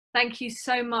Thank you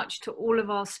so much to all of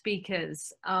our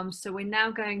speakers. So we're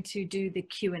now going to do the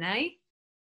Q&A.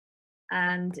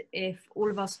 And if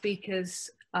all of our speakers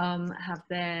have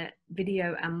their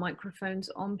video and microphones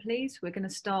on, please. We're going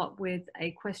to start with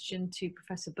a question to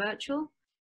Professor Birchall.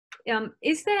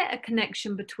 Is there a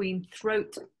connection between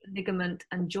throat, ligament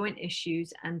and joint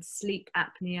issues and sleep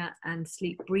apnea and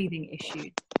sleep breathing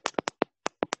issues?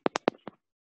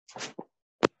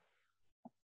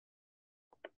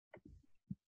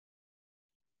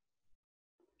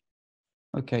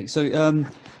 Okay, so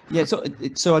yeah,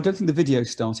 so I don't think the video's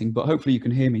starting, but hopefully you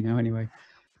can hear me now anyway.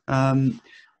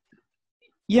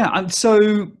 Yeah,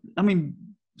 so I mean,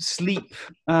 sleep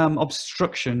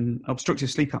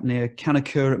obstructive sleep apnea can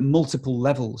occur at multiple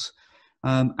levels,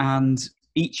 and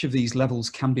each of these levels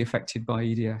can be affected by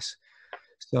EDS.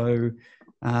 So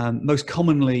most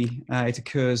commonly it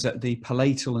occurs at the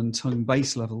palatal and tongue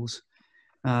base levels.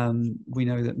 We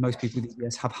know that most people with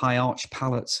EDS have high arch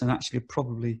palates and actually are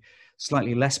probably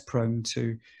slightly less prone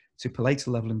to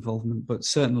palatal level involvement, but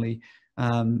certainly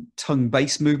tongue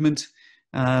base movement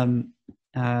can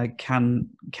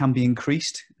be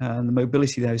increased, and the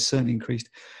mobility there is certainly increased.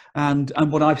 And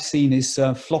what I've seen is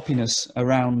floppiness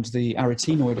around the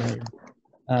arytenoid area.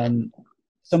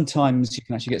 Sometimes you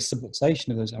can actually get subluxation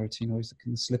of those arytenoids that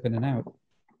can slip in and out.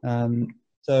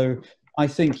 So I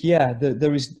think, yeah,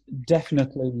 there is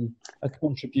definitely a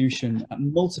contribution at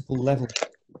multiple levels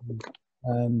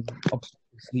of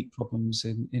sleep problems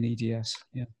in EDS.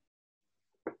 Yeah.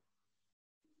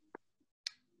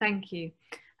 Thank you.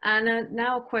 And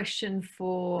now a question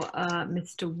for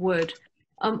Mr. Wood.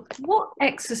 What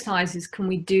exercises can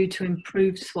we do to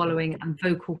improve swallowing and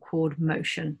vocal cord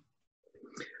motion?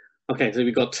 Okay, so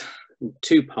we've got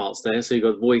two parts there. So you've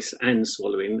got voice and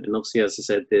swallowing, and obviously, as I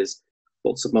said, there's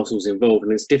lots of muscles involved,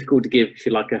 and it's difficult to give, if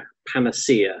you like, a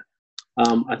panacea.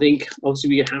 I think obviously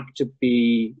we have to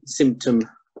be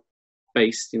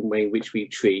symptom-based in the way in which we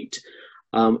treat.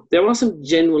 There are some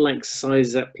general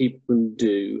exercises that people can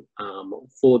do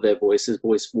for their voices,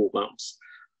 voice warm-ups,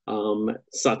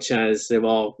 such as there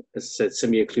are, as I said,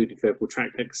 semi-occluded vocal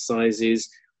tract exercises,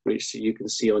 which you can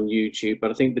see on YouTube.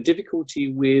 But I think the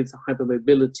difficulty with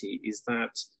hypermobility is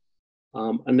that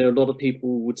I know a lot of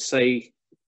people would say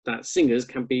that singers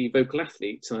can be vocal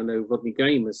athletes. I know Rodney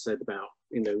Graham has said about,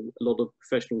 you know, a lot of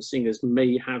professional singers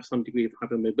may have some degree of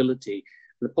hypermobility.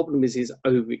 And the problem is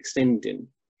overextending.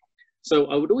 So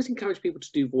I would always encourage people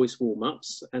to do voice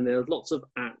warm-ups, and there are lots of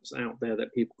apps out there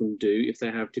that people can do if they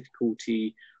have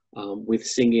difficulty with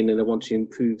singing and they want to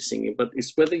improve singing. But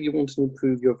it's whether you want to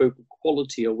improve your vocal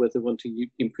quality or whether you want to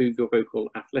improve your vocal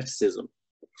athleticism.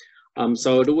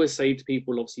 So I would always say to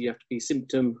people, obviously you have to be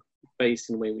symptom-based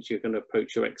in the way in which you're going to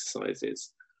approach your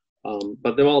exercises.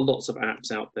 But there are lots of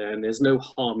apps out there, and there's no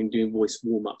harm in doing voice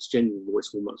warm-ups, genuine voice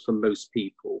warm-ups for most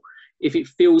people. If it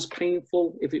feels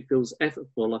painful, if it feels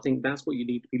effortful, I think that's what you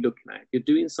need to be looking at. If you're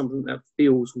doing something that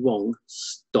feels wrong,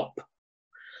 stop.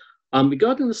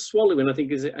 Regarding the swallowing, I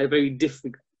think is a very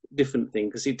different thing,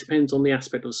 because it depends on the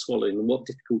aspect of swallowing and what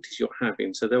difficulties you're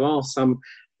having. So there are some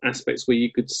aspects where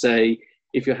you could say,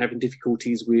 if you're having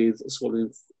difficulties with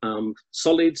swallowing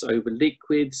solids over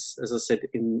liquids, as I said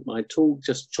in my talk,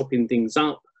 just chopping things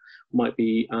up might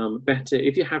be better.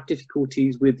 If you have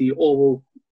difficulties with the oral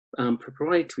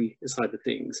proprietary side of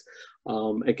things,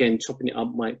 again, chopping it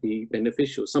up might be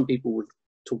beneficial. Some people would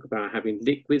talk about having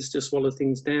liquids to swallow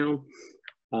things down.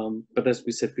 But as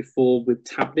we said before, with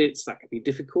tablets, that can be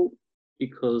difficult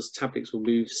because tablets will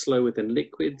move slower than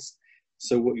liquids.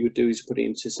 So what you would do is put it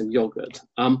into some yogurt.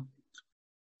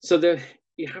 So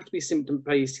you have to be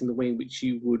symptom-based in the way in which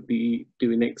you would be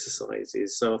doing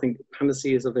exercises. So I think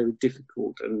panaceas are very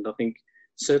difficult, and I think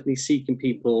certainly seeking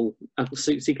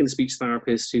a speech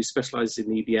therapist who specialises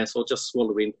in EDS or just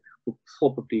swallowing will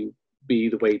probably be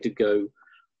the way to go.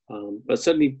 But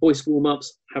certainly voice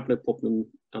warm-ups have no problem.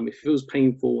 If it feels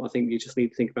painful, I think you just need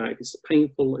to think about if it's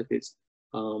painful, if it's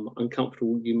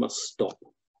uncomfortable, you must stop.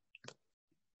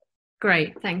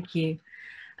 Great, thank you.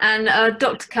 And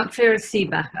Dr.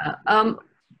 Kapferer-Seebacher,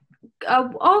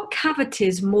 are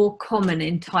cavities more common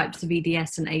in types of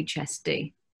EDS and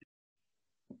HSD?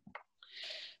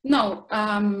 No,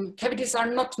 cavities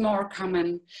are not more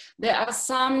common. There are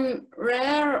some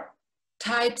rare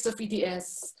types of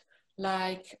EDS,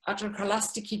 like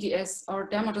atraurocholastic EDS or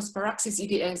dermatosparaxis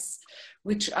EDS,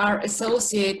 which are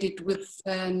associated with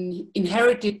an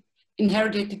inherited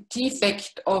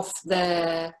defect of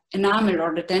the enamel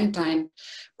or the dentine.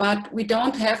 But we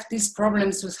don't have these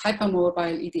problems with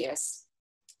hypermobile EDS.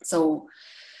 So,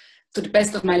 to the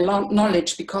best of my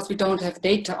knowledge, because we don't have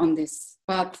data on this.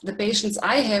 But the patients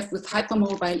I have with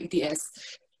hypermobile EDS,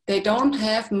 they don't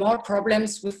have more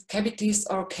problems with cavities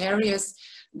or caries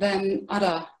than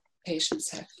other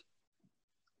patients have.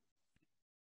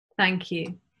 Thank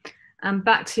you. And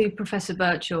back to Professor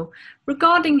Birchall.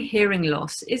 Regarding hearing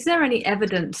loss, is there any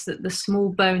evidence that the small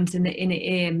bones in the inner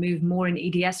ear move more in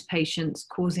EDS patients,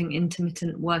 causing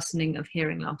intermittent worsening of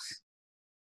hearing loss?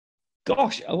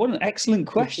 Gosh, what an excellent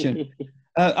question.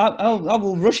 I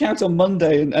will rush out on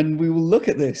Monday and we will look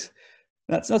at this.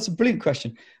 That's a brilliant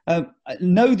question.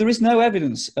 No, there is no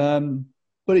evidence,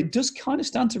 but it does kind of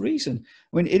stand to reason.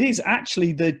 I mean, it is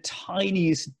actually the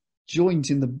tiniest joint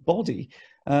in the body.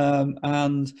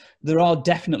 And there are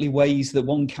definitely ways that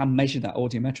one can measure that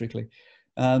audiometrically.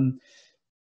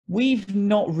 We've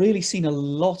not really seen a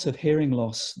lot of hearing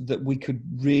loss that we could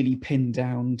really pin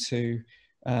down to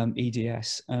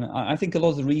EDS. And I think a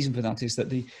lot of the reason for that is that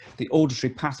the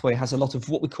auditory pathway has a lot of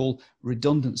what we call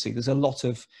redundancy. There's a lot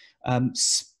of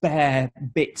spare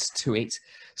bits to it.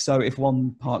 So if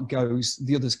one part goes,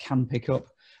 the others can pick up,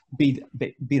 be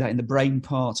that in the brain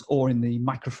part or in the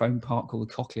microphone part called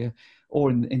the cochlea, or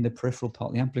in the peripheral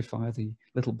part, the amplifier, the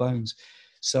little bones.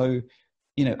 So,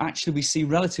 you know, actually we see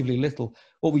relatively little.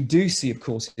 What we do see, of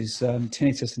course, is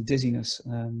tinnitus and dizziness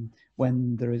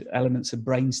when there are elements of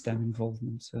brainstem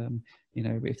involvement, you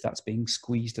know, if that's being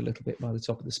squeezed a little bit by the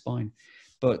top of the spine.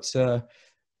 But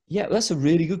yeah, that's a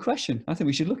really good question. I think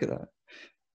we should look at that.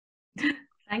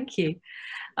 Thank you.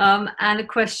 And a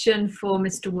question for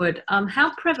Mr. Wood.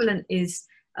 How prevalent is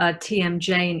TMJ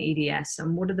in EDS,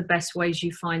 and what are the best ways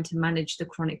you find to manage the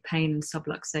chronic pain and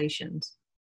subluxations?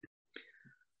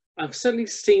 I've certainly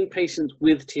seen patients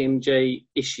with TMJ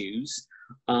issues.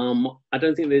 I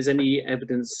don't think there's any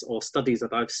evidence or studies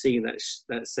that I've seen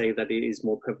that say that it is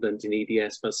more prevalent in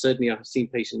EDS, but certainly I've seen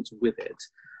patients with it.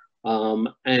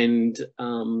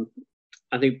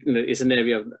 I think, you know, it's an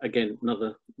area, again,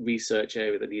 another research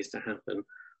area that needs to happen.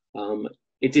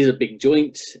 It is a big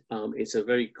joint. It's a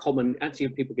very common, actually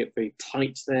people get very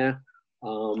tight there.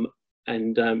 I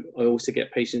also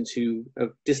get patients who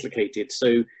have dislocated.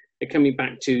 So coming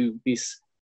back to this,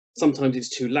 sometimes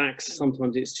it's too lax,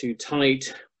 sometimes it's too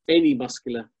tight. Any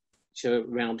musculature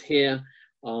around here,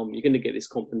 you're going to get this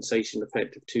compensation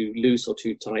effect of too loose or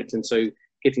too tight. And so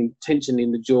getting tension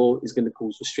in the jaw is going to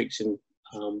cause restriction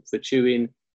for chewing.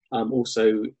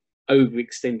 Also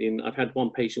overextending. I've had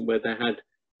one patient where they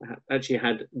actually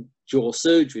had jaw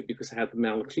surgery because they had the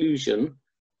malocclusion,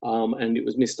 and it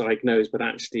was misdiagnosed, but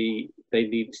actually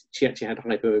she actually had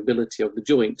hypermobility of the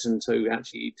joint, and so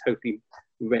actually totally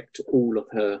wrecked all of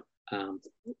her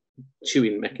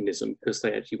chewing mechanism because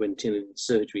they actually went in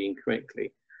surgery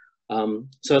incorrectly.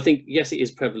 So I think, yes, it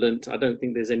is prevalent. I don't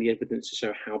think there's any evidence to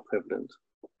show how prevalent.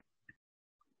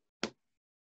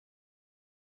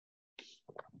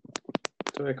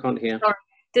 Sorry, I can't hear. Sorry.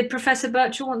 Did Professor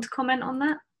Birchall want to comment on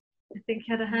that? I think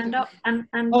he had a hand up. And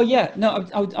oh yeah, no,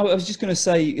 I was just going to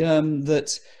say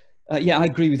that yeah, I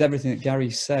agree with everything that Gary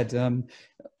said.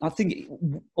 I think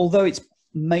although it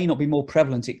may not be more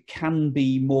prevalent, it can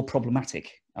be more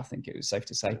problematic. I think it was safe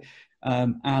to say.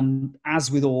 And as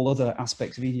with all other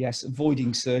aspects of EDS,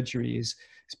 avoiding surgery is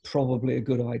probably a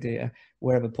good idea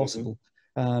wherever possible.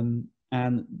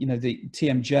 And you know, the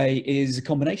TMJ is a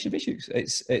combination of issues.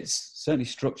 It's certainly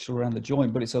structural around the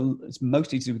joint, but it's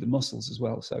mostly to do with the muscles as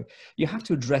well. So you have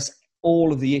to address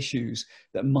all of the issues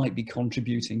that might be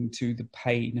contributing to the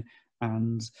pain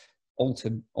and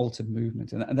altered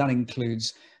movement, and that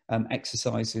includes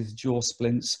exercises, jaw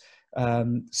splints,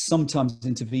 sometimes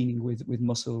intervening with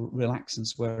muscle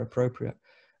relaxants where appropriate,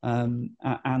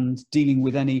 and dealing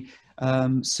with any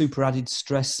super added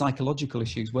stress psychological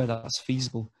issues where that's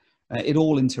feasible. It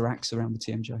all interacts around the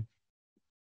TMJ.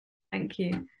 Thank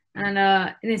you. And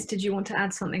Ines, did you want to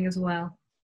add something as well?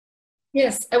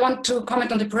 Yes, I want to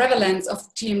comment on the prevalence of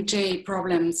TMJ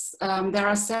problems. There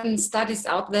are 7 studies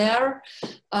out there,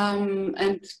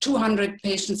 and 200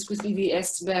 patients with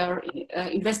EDS were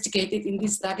investigated in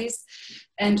these studies,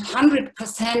 and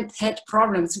 100% had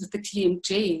problems with the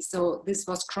TMJ. So this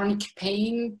was chronic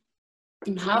pain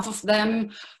in half of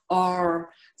them, or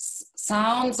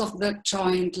sounds of the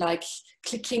joint like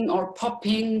clicking or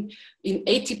popping in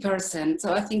 80%.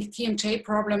 So I think TMJ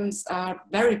problems are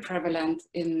very prevalent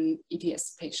in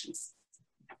EDS patients.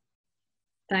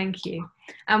 Thank you.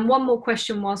 And one more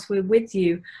question whilst we're with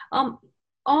you.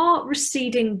 Are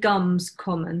receding gums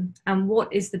common, and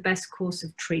what is the best course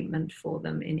of treatment for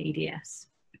them in EDS?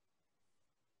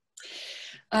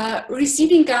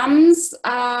 Receding gums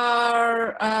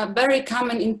are very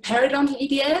common in periodontal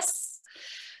EDS.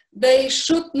 They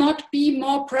should not be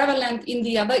more prevalent in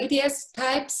the other EDS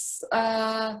types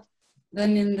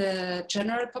than in the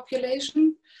general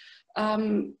population.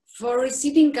 For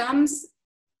receding gums,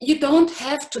 you don't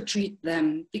have to treat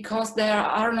them because there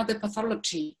are not a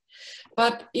pathology.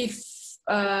 But if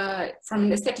from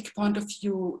an aesthetic point of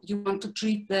view, you want to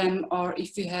treat them, or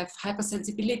if you have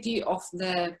hypersensibility of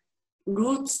the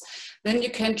roots, then you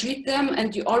can treat them,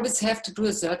 and you always have to do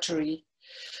a surgery.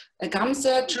 A gum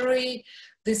surgery,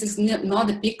 this is not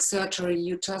a big surgery.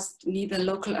 You just need a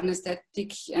local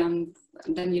anesthetic and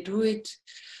then you do it.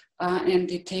 And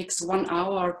it takes 1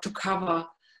 hour to cover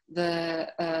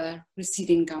the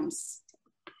receding gums.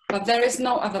 But there is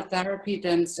no other therapy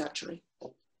than surgery.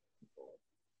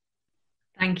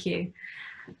 Thank you.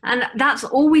 And that's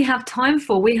all we have time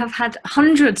for. We have had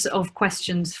hundreds of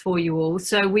questions for you all,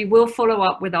 so we will follow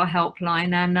up with our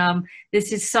helpline. And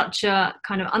this is such a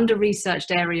kind of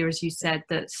under-researched area, as you said,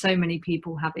 that so many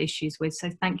people have issues with. So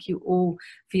thank you all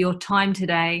for your time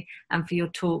today and for your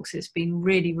talks. It's been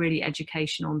really, really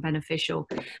educational and beneficial.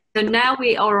 So now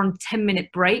we are on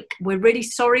 10-minute break. We're really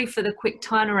sorry for the quick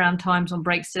turnaround times on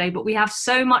breaks today, but we have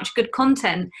so much good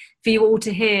content for you all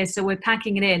to hear, so we're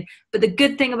packing it in. But the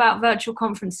good thing about virtual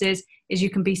conferences is you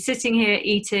can be sitting here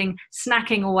eating,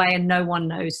 snacking away, and no one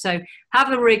knows. So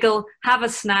have a wriggle, have a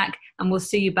snack, and we'll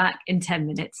see you back in 10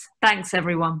 minutes. Thanks,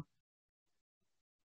 everyone.